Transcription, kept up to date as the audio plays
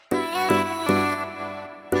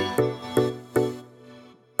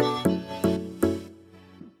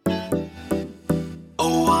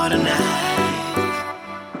Oh, what a night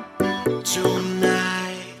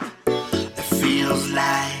tonight. It feels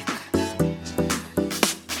like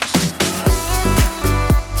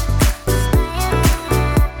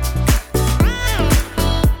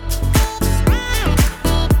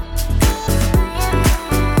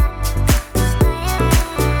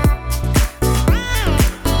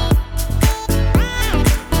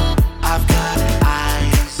I've got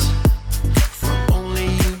eyes for only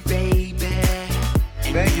you, baby.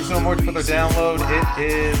 Thank you so much for the download. It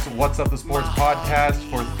is What's Up the Sports podcast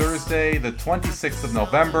for Thursday, the 26th of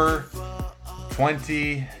November,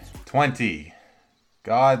 2020.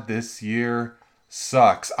 God, this year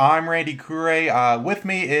sucks. I'm Randy Kure. With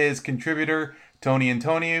me is contributor Tony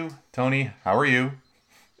Antonio. Tony, how are you?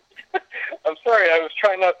 I'm sorry, I was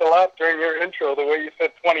trying not to laugh during your intro. The way you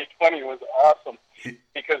said 2020 was awesome,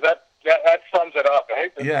 because that sums it up,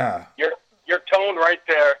 right? Yeah. Your tone right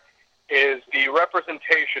there is the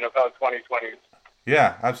representation of how 2020 is.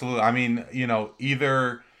 Yeah, absolutely. I mean,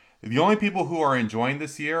 either the only people who are enjoying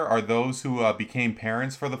this year are those who became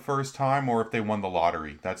parents for the first time, or if they won the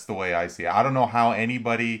lottery. That's the way I see it. I don't know how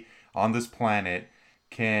anybody on this planet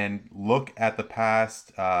can look at the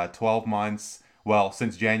past 12 months, well,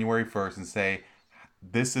 since January 1st, and say,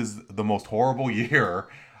 this is the most horrible year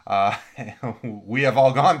we have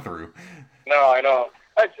all gone through. No, I know.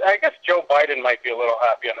 I guess Joe Biden might be a little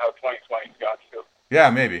happy on how 2020's got to. Yeah,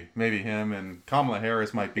 maybe him, and Kamala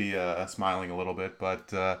Harris might be smiling a little bit,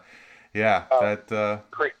 but yeah. But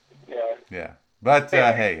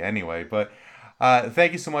hey, anyway, but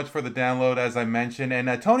thank you so much for the download, as I mentioned,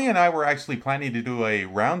 and Tony and I were actually planning to do a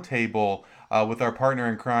roundtable with our partner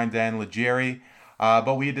in crime, Dan Legere,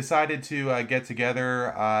 but we decided to get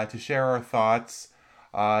together to share our thoughts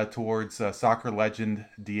towards soccer legend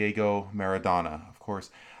Diego Maradona. Of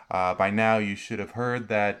course, by now you should have heard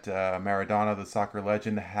that Maradona, the soccer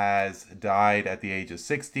legend, has died at the age of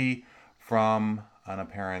 60 from an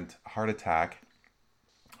apparent heart attack.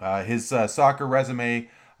 His soccer resume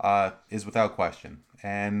is without question,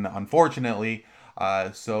 and unfortunately,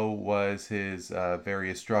 so was his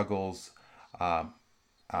various struggles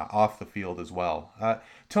off the field as well.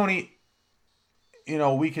 Tony,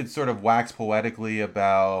 we could sort of wax poetically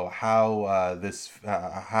about how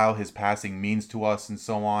how his passing means to us and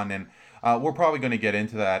so on, and we're probably going to get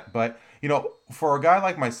into that. But for a guy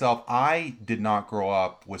like myself, I did not grow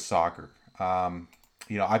up with soccer.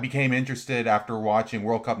 I became interested after watching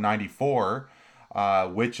World Cup '94,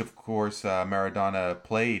 which of course Maradona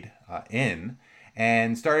played in,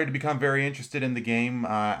 and started to become very interested in the game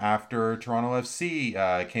after Toronto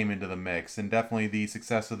FC came into the mix, and definitely the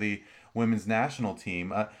success of the women's national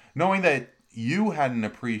team. Knowing that you had an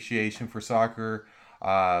appreciation for soccer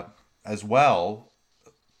as well,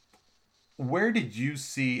 how did you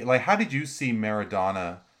see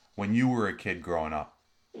Maradona when you were a kid growing up?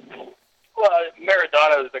 Well,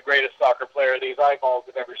 Maradona is the greatest soccer player these eyeballs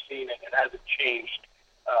have ever seen, and it hasn't changed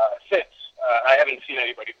since. I haven't seen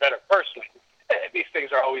anybody better personally. These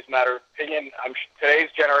things are always a matter of opinion. Today's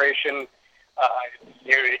generation,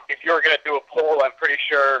 if you were going to do a poll, I'm pretty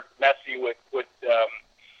sure Messi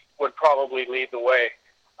would probably lead the way.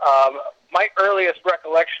 My earliest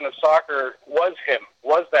recollection of soccer was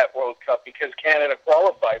that World Cup, because Canada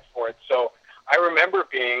qualified for it. So I remember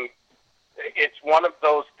it's one of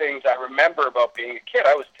those things I remember about being a kid.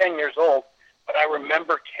 I was 10 years old, but I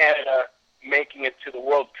remember Canada making it to the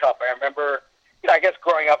World Cup. I remember, I guess,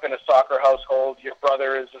 growing up in a soccer household. Your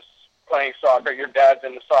brother is playing soccer, your dad's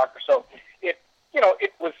into soccer, so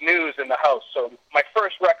it was news in the house. So my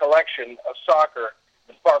first recollection of soccer,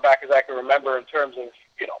 as far back as I can remember, in terms of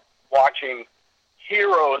watching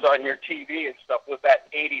heroes on your TV and stuff, was that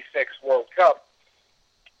 '86 World Cup,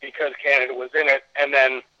 because Canada was in it. And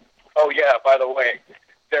then, oh yeah, by the way,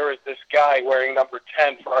 there was this guy wearing number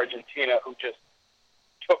 10 for Argentina who just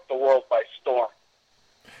took the world by storm.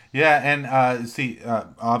 Yeah, and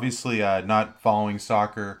obviously not following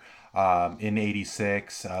soccer in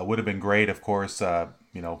 '86 would have been great, of course,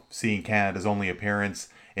 seeing Canada's only appearance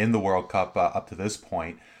in the World Cup up to this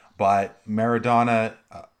point. But Maradona,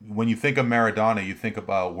 when you think of Maradona, you think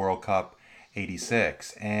about World Cup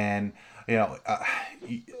 '86. And,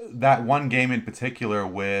 that one game in particular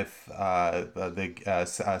with the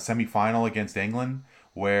semifinal against England,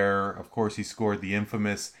 where, of course, he scored the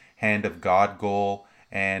infamous Hand of God goal,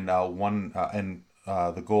 and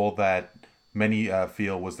the goal that many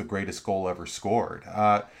feel was the greatest goal ever scored.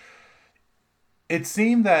 It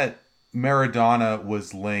seemed that Maradona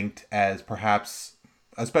was linked as perhaps,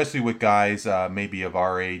 especially with guys maybe of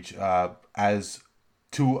our age, as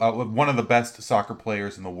one of the best soccer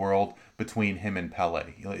players in the world between him and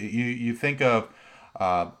Pele. You think of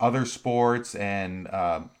other sports and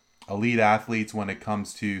elite athletes when it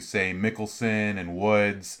comes to, say, Mickelson and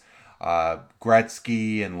Woods,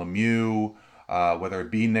 Gretzky and Lemieux, whether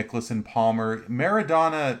it be Nicklaus and Palmer.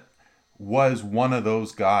 Maradona was one of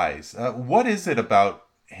those guys. What is it about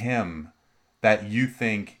him that you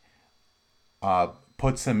think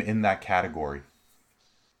puts him in that category?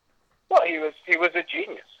 Well, he was a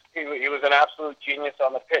genius. He was an absolute genius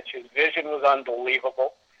on the pitch. His vision was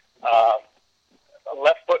unbelievable.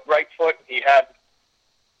 Left foot, right foot. He had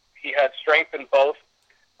strength in both.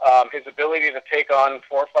 His ability to take on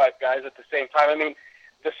 4 or 5 guys at the same time. I mean,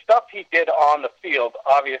 the stuff he did on the field,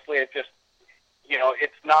 obviously, it just,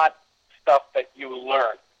 it's not stuff that you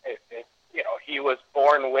learn. He was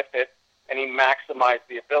born with it, and he maximized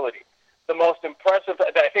the ability. The most impressive,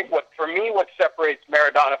 I think, what separates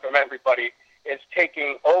Maradona from everybody is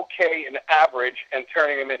taking okay and average and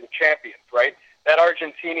turning them into champions, right? That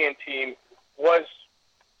Argentinian team was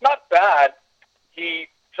not bad. He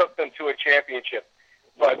took them to a championship.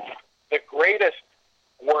 But the greatest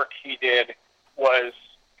work he did was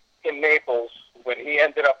in Naples when he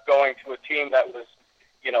ended up going to a team that was,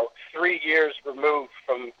 3 years removed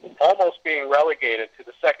from almost being relegated to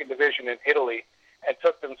the second division in Italy and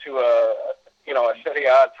took them to a Serie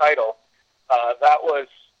A title. That was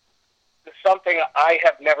something I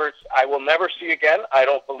will never see again. I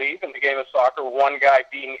don't believe in the game of soccer. One guy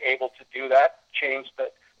being able to do that, change the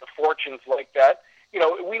fortunes like that.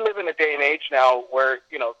 We live in a day and age now where,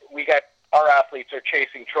 we got our athletes are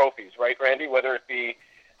chasing trophies, right, Randy? Whether it be,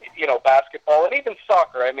 basketball and even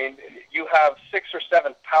soccer. I mean, you have 6 or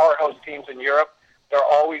 7 powerhouse teams in Europe. They're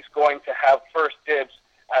always going to have first dibs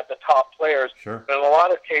at the top players. Sure. But in a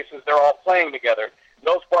lot of cases, they're all playing together.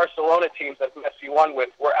 Those Barcelona teams that Messi won with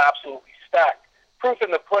were absolutely stacked. Proof in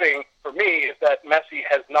the pudding for me is that Messi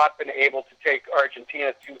has not been able to take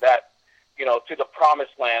Argentina to that, to the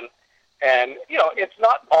promised land. And, it's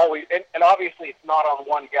not always, and obviously it's not on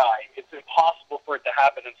one guy. It's impossible for it to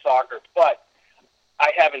happen in soccer. But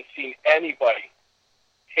I haven't seen anybody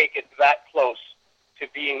take it that close to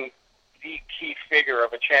being the key figure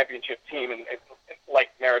of a championship team like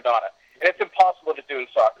Maradona. And it's impossible to do in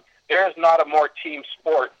soccer. There is not a more team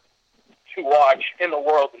sport to watch in the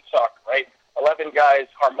world than soccer, right? 11 guys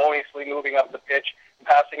harmoniously moving up the pitch,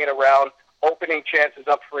 passing it around, opening chances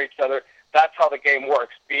up for each other. That's how the game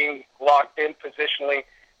works. Being locked in positionally,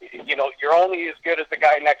 you're only as good as the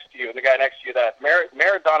guy next to you, and the guy next to you that.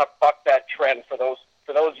 Maradona bucked that trend for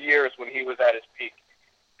those years when he was at his peak.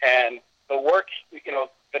 And the work,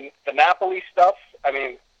 the Napoli stuff, I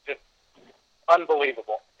mean, just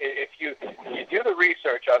unbelievable. If you do the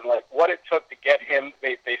research on like what it took to get him,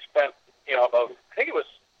 they spent about, I think it was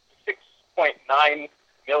 £6.9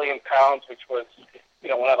 million, which was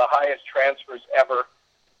one of the highest transfers ever.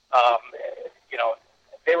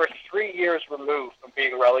 They were 3 years removed from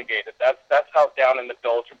being relegated. That's how down in the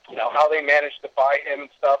doldrums. How they managed to buy him and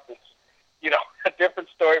stuff is a different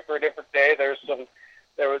story for a different day. There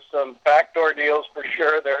was some backdoor deals for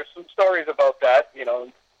sure. There are some stories about that,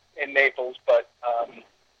 in Naples, but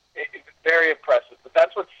it's very impressive. But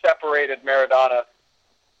that's what separated Maradona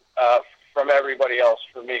from everybody else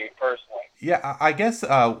for me personally. Yeah, I guess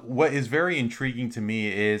what is very intriguing to me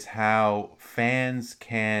is how fans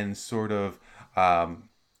can sort of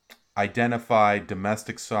identify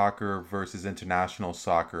domestic soccer versus international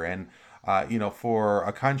soccer. And for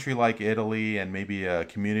a country like Italy and maybe a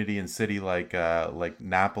community and city like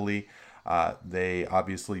Napoli, they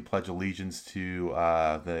obviously pledge allegiance to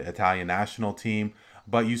the Italian national team.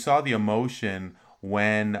 But you saw the emotion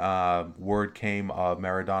when word came of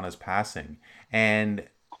Maradona's passing, and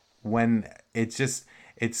when it's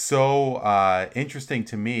so interesting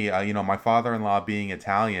to me. My father-in-law being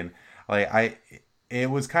Italian, it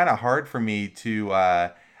was kind of hard for me to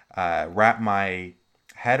wrap my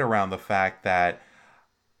head around the fact that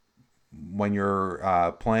when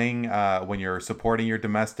you're playing, when you're supporting your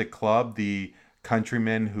domestic club, the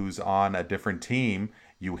countryman who's on a different team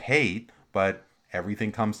you hate, but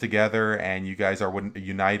everything comes together and you guys are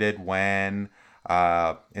united when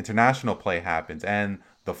international play happens. And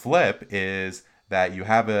the flip is that you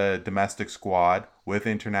have a domestic squad with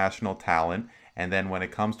international talent, and then when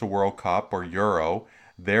it comes to World Cup or Euro,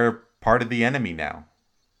 they're part of the enemy now.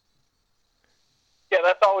 Yeah,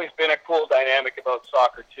 that's always been a cool dynamic about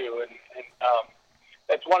soccer too, and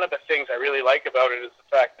that's one of the things I really like about it is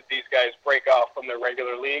the fact that these guys break off from their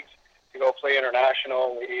regular leagues to go play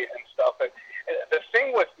internationally and stuff. But the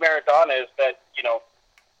thing with Maradona is that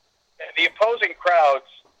the opposing crowds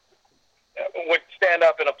would stand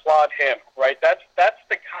up and applaud him, right? That's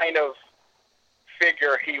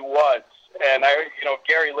player he was. And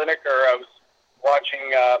Gary Lineker, I was watching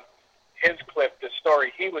his clip, the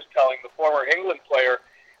story he was telling, the former England player,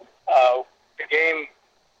 the game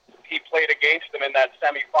he played against them in that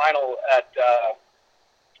semifinal at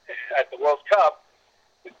the World Cup,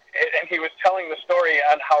 and he was telling the story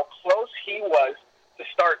on how close he was to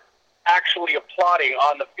start actually applauding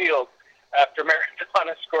on the field after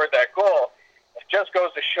Maradona scored that goal. It just goes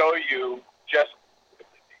to show you,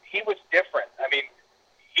 he was different. I mean,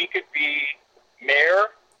 he could be mayor,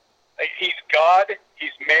 he's God,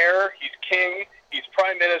 he's mayor, he's king, he's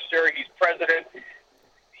prime minister, he's president.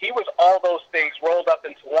 He was all those things rolled up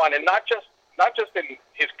into one, and not just in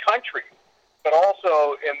his country, but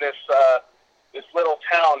also in this little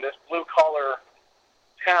town, this blue collar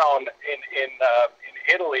town in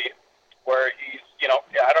Italy, where he's,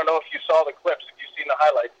 I don't know if you saw the clips, if you've seen the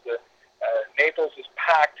highlights. Naples is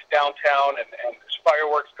packed downtown, and there's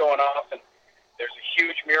fireworks going off, and there's a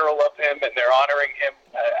huge mural of him, and they're honoring him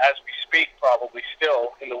as we speak, probably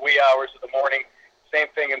still in the wee hours of the morning. Same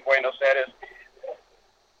thing in Buenos Aires.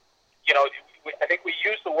 I think we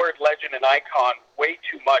use the word legend and icon way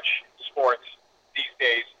too much in sports these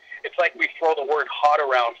days. It's like we throw the word hot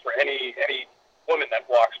around for any woman that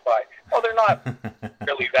walks by. Well, they're not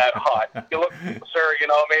really that hot. You look closer,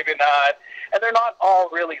 maybe not. And they're not all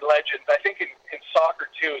really legends. I think in soccer,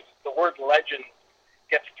 too, the word legend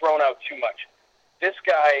gets thrown out too much. This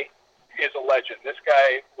guy is a legend. This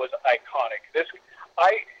guy was iconic.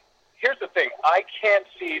 Here's the thing. I can't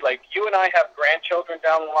see, like, you and I have grandchildren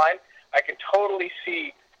down the line. I can totally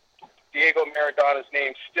see Diego Maradona's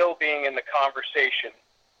name still being in the conversation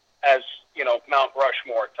as, Mount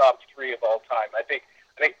Rushmore, top 3 of all time. I think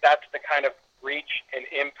that's the kind of reach and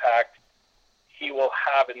impact he will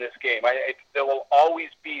have in this game. There will always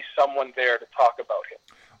be someone there to talk about him.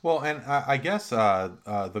 Well, and I guess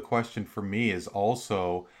the question for me is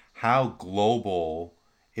also, how global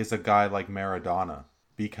is a guy like Maradona?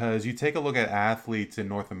 Because you take a look at athletes in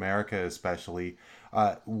North America especially,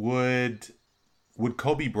 would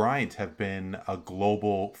Kobe Bryant have been a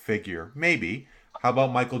global figure? Maybe. How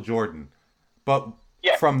about Michael Jordan? But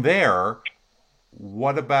from there,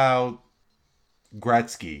 what about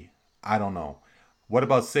Gretzky? I don't know. What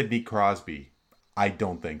about Sidney Crosby? I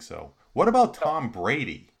don't think so. What about Tom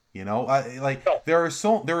Brady? There are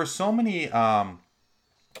so many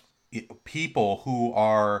people who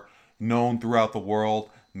are known throughout the world.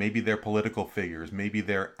 Maybe they're political figures, maybe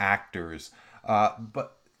they're actors,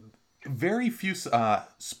 but very few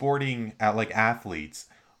sporting athletes,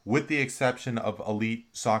 with the exception of elite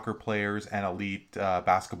soccer players and elite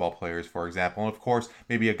basketball players, for example, and of course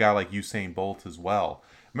maybe a guy like Usain Bolt as well.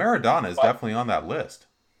 Maradona is definitely on that list.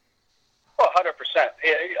 Well, 100%.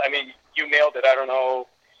 I mean, you nailed it. I don't know.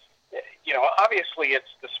 Obviously it's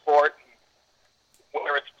the sport,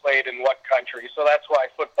 where it's played in what country. So that's why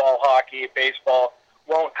football, hockey, baseball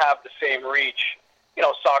won't have the same reach.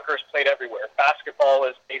 Soccer is played everywhere. Basketball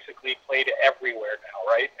is basically played everywhere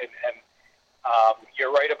now, right? And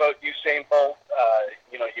you're right about Usain Bolt.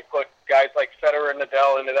 You put guys like Federer and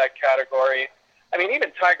Nadal into that category. I mean,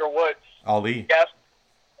 even Tiger Woods. Ali. Yes.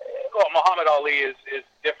 Well, Muhammad Ali is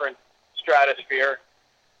different stratosphere.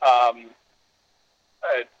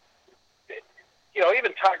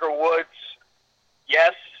 Even Tiger Woods,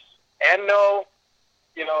 yes and no.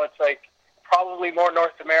 It's like probably more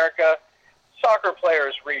North America. Soccer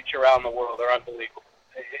players' reach around the world are unbelievable.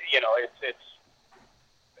 It's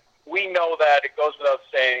we know that, it goes without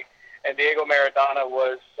saying. And Diego Maradona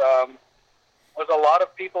was a lot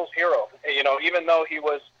of people's hero. Even though he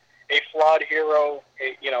was a flawed hero,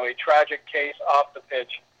 a tragic case off the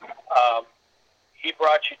pitch, he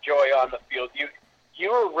brought you joy on the field.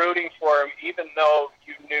 You were rooting for him, even though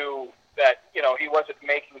you knew that he wasn't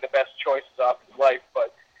making the best choices off his life,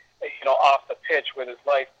 but off the pitch with his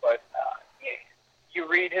life. But you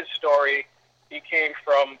read his story. He came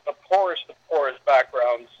from the poorest of poorest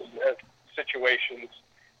backgrounds, situations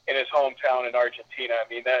in his hometown in Argentina. I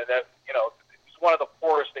mean, that it's one of the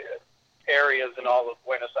poorest areas in all of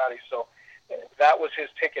Buenos Aires. So that was his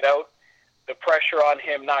ticket out. The pressure on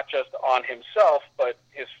him, not just on himself, but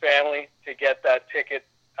his family, to get that ticket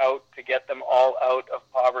out, to get them all out of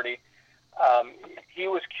poverty. He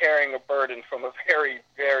was carrying a burden from a very,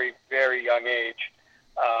 very, very young age.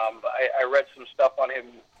 I read some stuff on him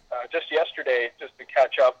just yesterday, just to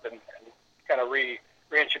catch up and kind of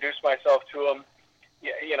reintroduce myself to him.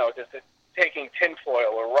 Just taking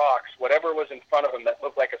tinfoil or rocks, whatever was in front of him that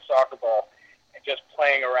looked like a soccer ball, and just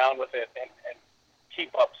playing around with it and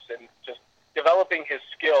keep-ups and just developing his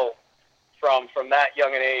skill from that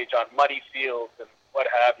young an age on muddy fields and what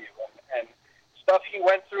have you. And stuff he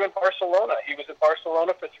went through in Barcelona. he was in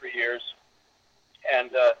Barcelona for 3 years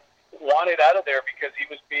and wanted out of there because he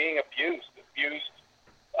was being abused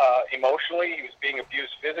emotionally. He was being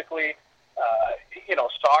abused physically.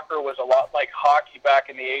 Soccer was a lot like hockey back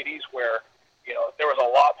in the 80s where, there was a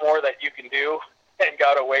lot more that you can do and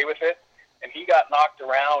got away with it. And he got knocked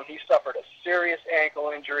around. He suffered a serious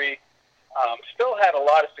ankle injury. Still had a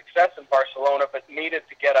lot of success in Barcelona, but needed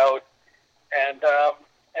to get out and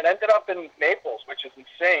ended up in Naples, which is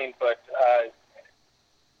insane. But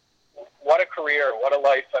what a career, what a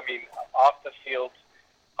life. I mean, off the field,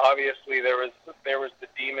 obviously there was the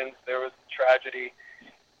demons, there was the tragedy.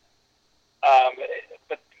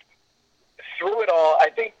 But through it all, I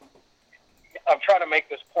think I'm trying to make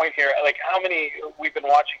this point here. Like, we've been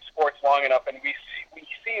watching sports long enough, and we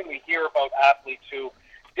see and we hear about athletes who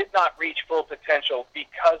did not reach full potential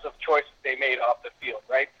because of choices they made off the field,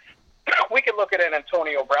 right? We can look at an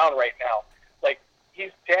Antonio Brown right now. Like,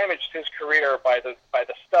 he's damaged his career by the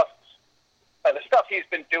stuff he's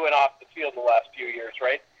been doing off the field the last few years,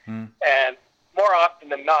 right? And more often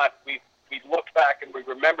than not, we look back and we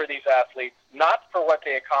remember these athletes not for what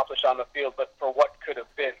they accomplished on the field, but for what could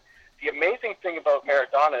have been. The amazing thing about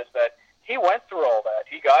Maradona is that he went through all that.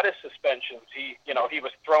 He got his suspensions. He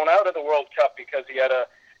was thrown out of the World Cup because he had a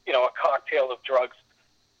cocktail of drugs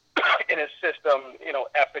in his system,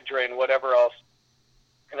 ephedrine, whatever else,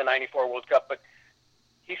 in the '94 World Cup. But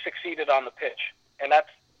he succeeded on the pitch, and that's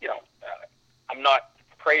I'm not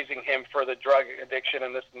praising him for the drug addiction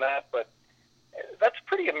and this and that, but that's a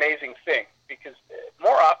pretty amazing thing because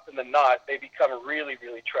more often than not, they become a really,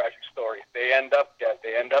 really tragic story. They end up dead.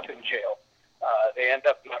 They end up in jail. They end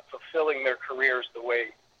up not fulfilling their careers the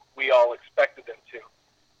way we all expected them to.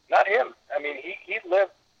 Not him. I mean, he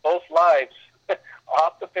lived both lives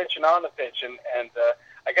off the pitch and on the pitch, and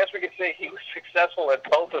I guess we could say he was successful at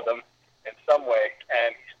both of them in some way,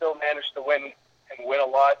 and he still managed to win a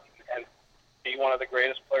lot and be one of the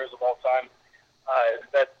greatest players of all time.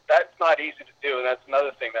 That's not easy to do, and that's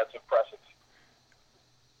another thing that's impressive.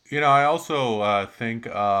 I also think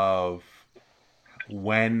of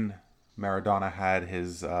when Maradona had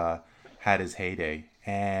his heyday,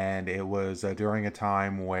 and it was during a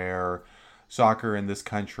time where soccer in this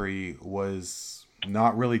country was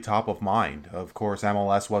not really top of mind. Of course,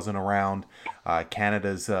 MLS wasn't around.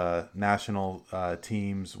 Canada's national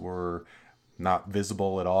teams were not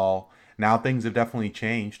visible at all. Now things have definitely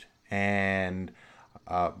changed, and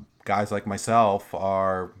guys like myself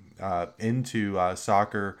are into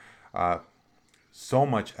soccer so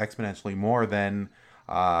much exponentially more than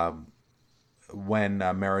when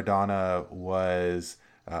Maradona was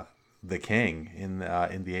the king in the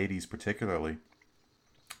 80s particularly.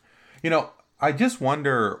 I just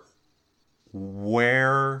wonder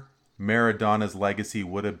where Maradona's legacy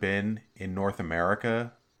would have been in North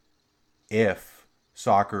America if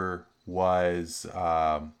soccer was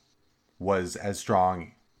as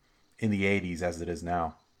strong in the 80s as it is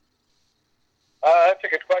now. That's a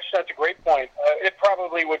good question. That's a great point. It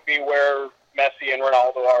probably would be where Messi and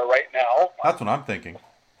Ronaldo are right now. That's what I'm thinking.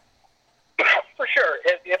 For sure.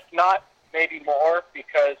 If not, maybe more,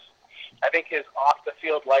 because I think his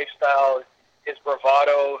off-the-field lifestyle, his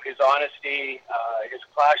bravado, his honesty, his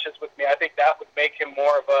clashes with me, I think that would make him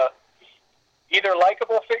more of a either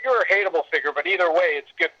likable figure or hateable figure, but either way,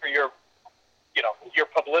 it's good for your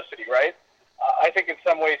publicity, right? I think in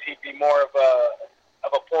some ways he'd be more of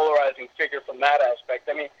a polarizing figure from that aspect.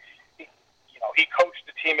 I mean, he coached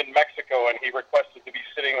the team in Mexico, and he requested to be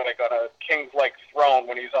sitting on a king's-like throne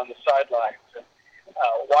when he's on the sidelines. And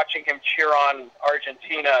watching him cheer on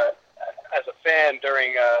Argentina as a fan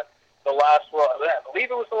during the last I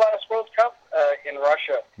believe it was the last World Cup in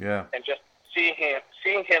Russia. Yeah. And just seeing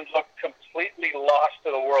him look completely lost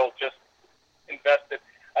to the world, just invested.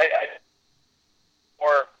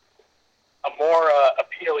 A more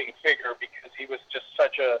appealing figure because he was just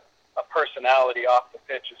such a personality off the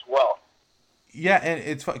pitch as well. Yeah, and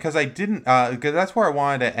it's because I didn't, because that's where I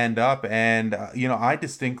wanted to end up, and I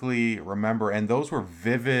distinctly remember, and those were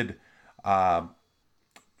vivid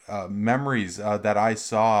memories that I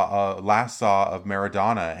last saw of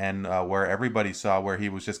Maradona, and where everybody saw where he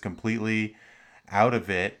was just completely out of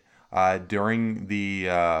it during the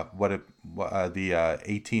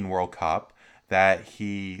 18 World Cup, that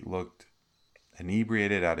he looked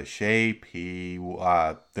inebriated, out of shape.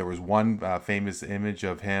 There was one famous image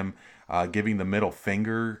of him giving the middle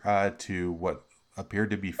finger to what appeared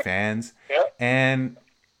to be fans. Yep. And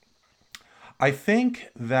I think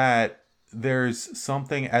that there's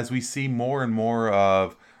something, as we see more and more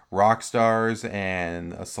of rock stars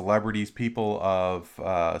and celebrities, people of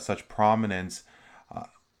such prominence,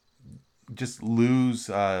 just lose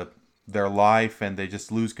their life, and they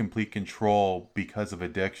just lose complete control because of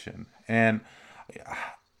addiction. And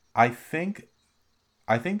I think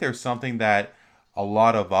there's something that a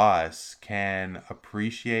lot of us can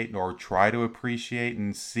appreciate or try to appreciate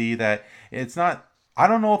and see that it's not, I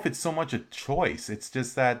don't know if it's so much a choice. It's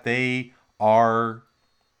just that they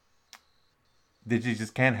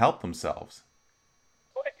just can't help themselves.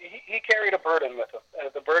 He carried a burden with him.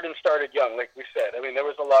 The burden started young, like we said. I mean, there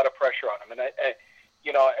was a lot of pressure on him. And,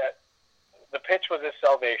 the pitch was his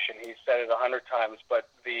salvation. He said it 100 times. But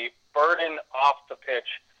the burden off the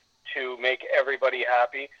pitch to make everybody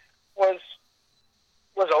happy was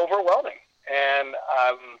overwhelming. And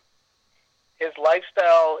his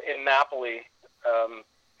lifestyle in Naples,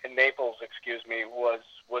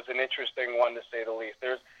 was an interesting one, to say the least.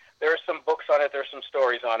 There are some books on it. There's some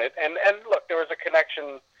stories on it. And look, there was a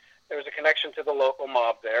connection to the local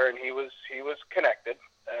mob there, and he was connected.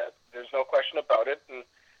 There's no question about it. And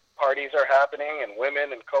parties are happening, and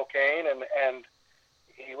women, and cocaine, and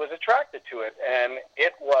he was attracted to it. And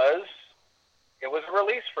it was a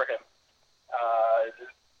release for him.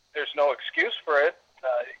 There's no excuse for it.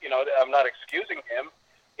 I'm not excusing him.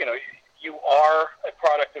 You are a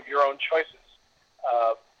product of your own choices.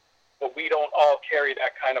 But we don't all carry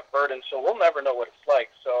that kind of burden, so we'll never know what it's like.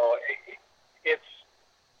 So it's,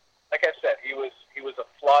 like I said, he was a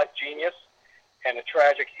flawed genius and a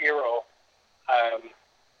tragic hero.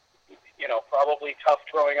 Probably tough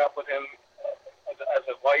growing up with him as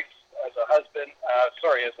a wife, as a husband, as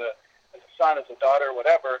a son, as a daughter,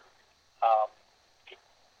 whatever.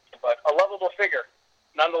 But a lovable figure,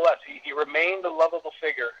 nonetheless. He remained a lovable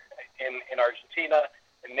figure in Argentina,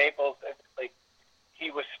 in Naples. Like,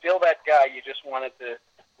 he was still that guy you just wanted to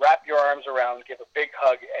wrap your arms around, give a big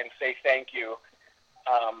hug, and say thank you,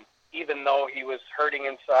 even though he was hurting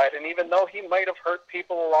inside, and even though he might have hurt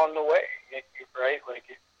people along the way, right? Like,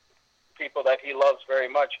 people that he loves very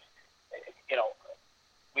much.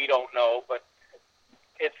 We don't know, but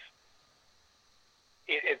it's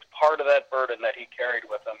part of that burden that he carried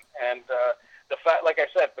with him. And the fact, like I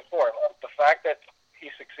said before, the fact that he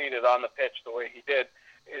succeeded on the pitch the way he did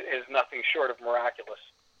is nothing short of miraculous.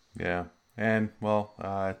 Yeah, and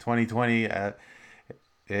 2020,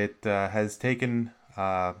 it has taken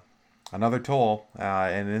another toll,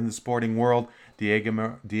 and in the sporting world, Diego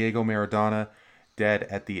Maradona, dead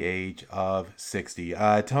at the age of 60.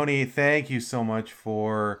 Tony, thank you so much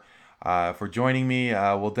for joining me.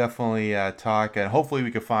 We'll definitely talk, and hopefully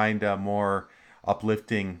we can find more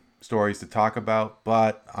uplifting stories to talk about,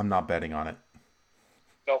 but I'm not betting on it.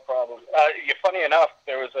 No problem. Funny enough,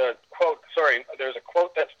 there's a quote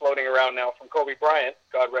that's floating around now from Kobe Bryant,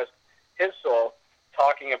 God rest his soul,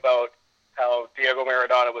 talking about how Diego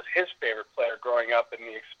Maradona was his favorite player growing up, and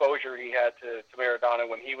the exposure he had to Maradona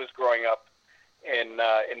when he was growing up in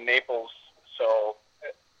Naples. So,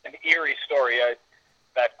 an eerie story.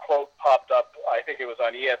 That quote popped up, I think it was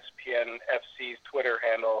on ESPN FC's Twitter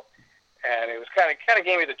handle, and it was kind of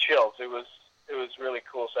gave me the chills. It was really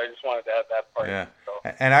cool, so I just wanted to add that part. Yeah. So.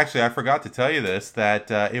 And actually, I forgot to tell you this,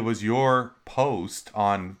 that it was your post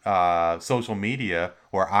on social media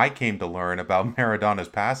where I came to learn about Maradona's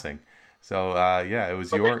passing. So, it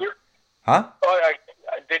was your... Huh? Oh,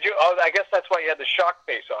 did you? Oh, I guess that's why you had the shock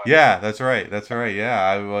face on. Yeah, that's right. Yeah,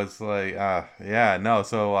 I was like,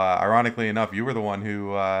 So, ironically enough, you were the one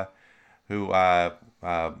who I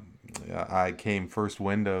came first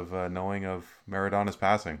wind of knowing of Maradona's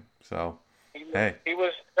passing. So, hey. He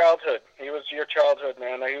was childhood. He was your childhood,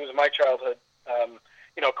 man. He was my childhood.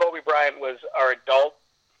 Kobe Bryant was our adult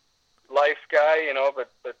life guy,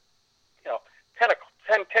 but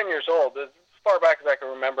 10 years old, as far back as I can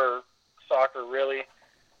remember soccer, really,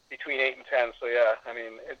 between 8 and 10. So, yeah, I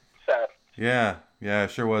mean, it's sad. Yeah,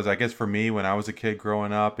 it sure was. I guess for me, when I was a kid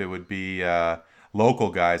growing up, it would be local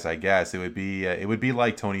guys, I guess. It would be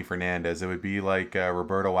like Tony Fernandez. It would be like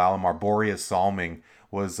Roberto Alomar. Boreas Salming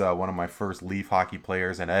was one of my first Leaf hockey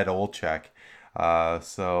players, and Ed Olczyk.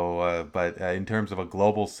 But in terms of a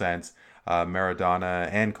global sense, Maradona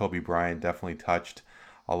and Kobe Bryant definitely touched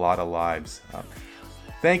a lot of lives.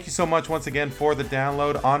 Thank you so much once again for the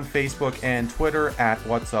download on Facebook and Twitter at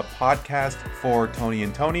What's Up Podcast. For Tony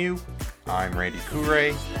and Tony, I'm Randy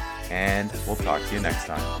Kure, and we'll talk to you next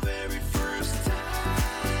time.